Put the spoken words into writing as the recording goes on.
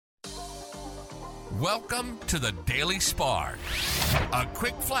Welcome to the Daily Spark, a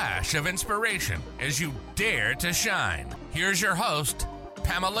quick flash of inspiration as you dare to shine. Here's your host,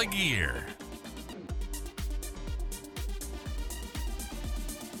 Pamela Gear.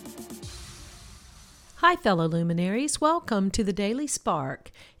 Hi, fellow luminaries. Welcome to the Daily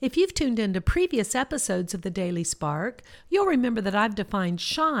Spark. If you've tuned into previous episodes of the Daily Spark, you'll remember that I've defined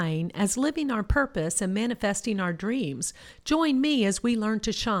shine as living our purpose and manifesting our dreams. Join me as we learn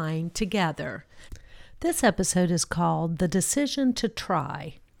to shine together. This episode is called The Decision to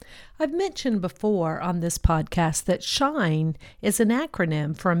Try. I've mentioned before on this podcast that SHINE is an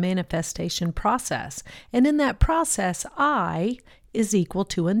acronym for a manifestation process, and in that process, I is equal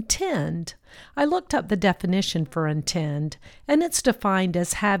to intend. I looked up the definition for intend, and it's defined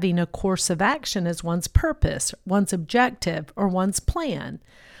as having a course of action as one's purpose, one's objective, or one's plan.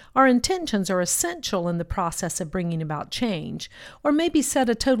 Our intentions are essential in the process of bringing about change. Or maybe said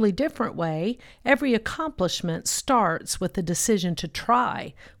a totally different way, every accomplishment starts with the decision to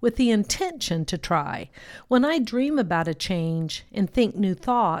try, with the intention to try. When I dream about a change and think new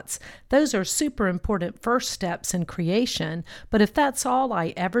thoughts, those are super important first steps in creation. But if that's all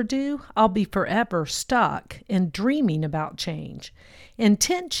I ever do, I'll be forever stuck in dreaming about change.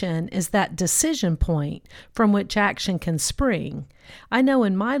 Intention is that decision point from which action can spring. I know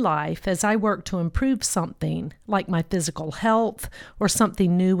in my life, as I work to improve something, like my physical health, or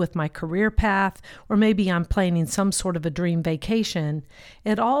something new with my career path, or maybe I'm planning some sort of a dream vacation,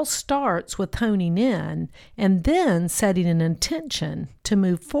 it all starts with honing in and then setting an intention to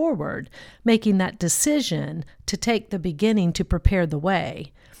move forward, making that decision to take the beginning to prepare the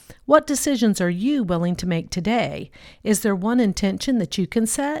way. What decisions are you willing to make today? Is there one intention that you can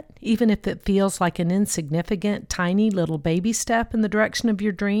set, even if it feels like an insignificant, tiny little baby step in the direction of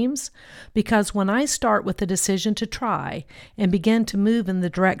your dreams? Because when I start with a decision to try and begin to move in the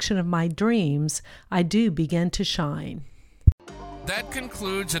direction of my dreams, I do begin to shine. That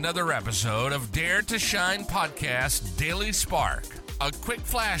concludes another episode of Dare to Shine Podcast Daily Spark, a quick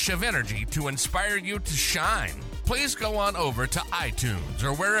flash of energy to inspire you to shine. Please go on over to iTunes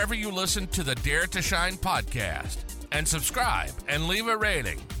or wherever you listen to the Dare to Shine podcast and subscribe and leave a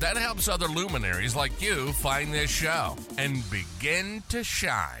rating. That helps other luminaries like you find this show and begin to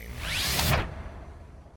shine.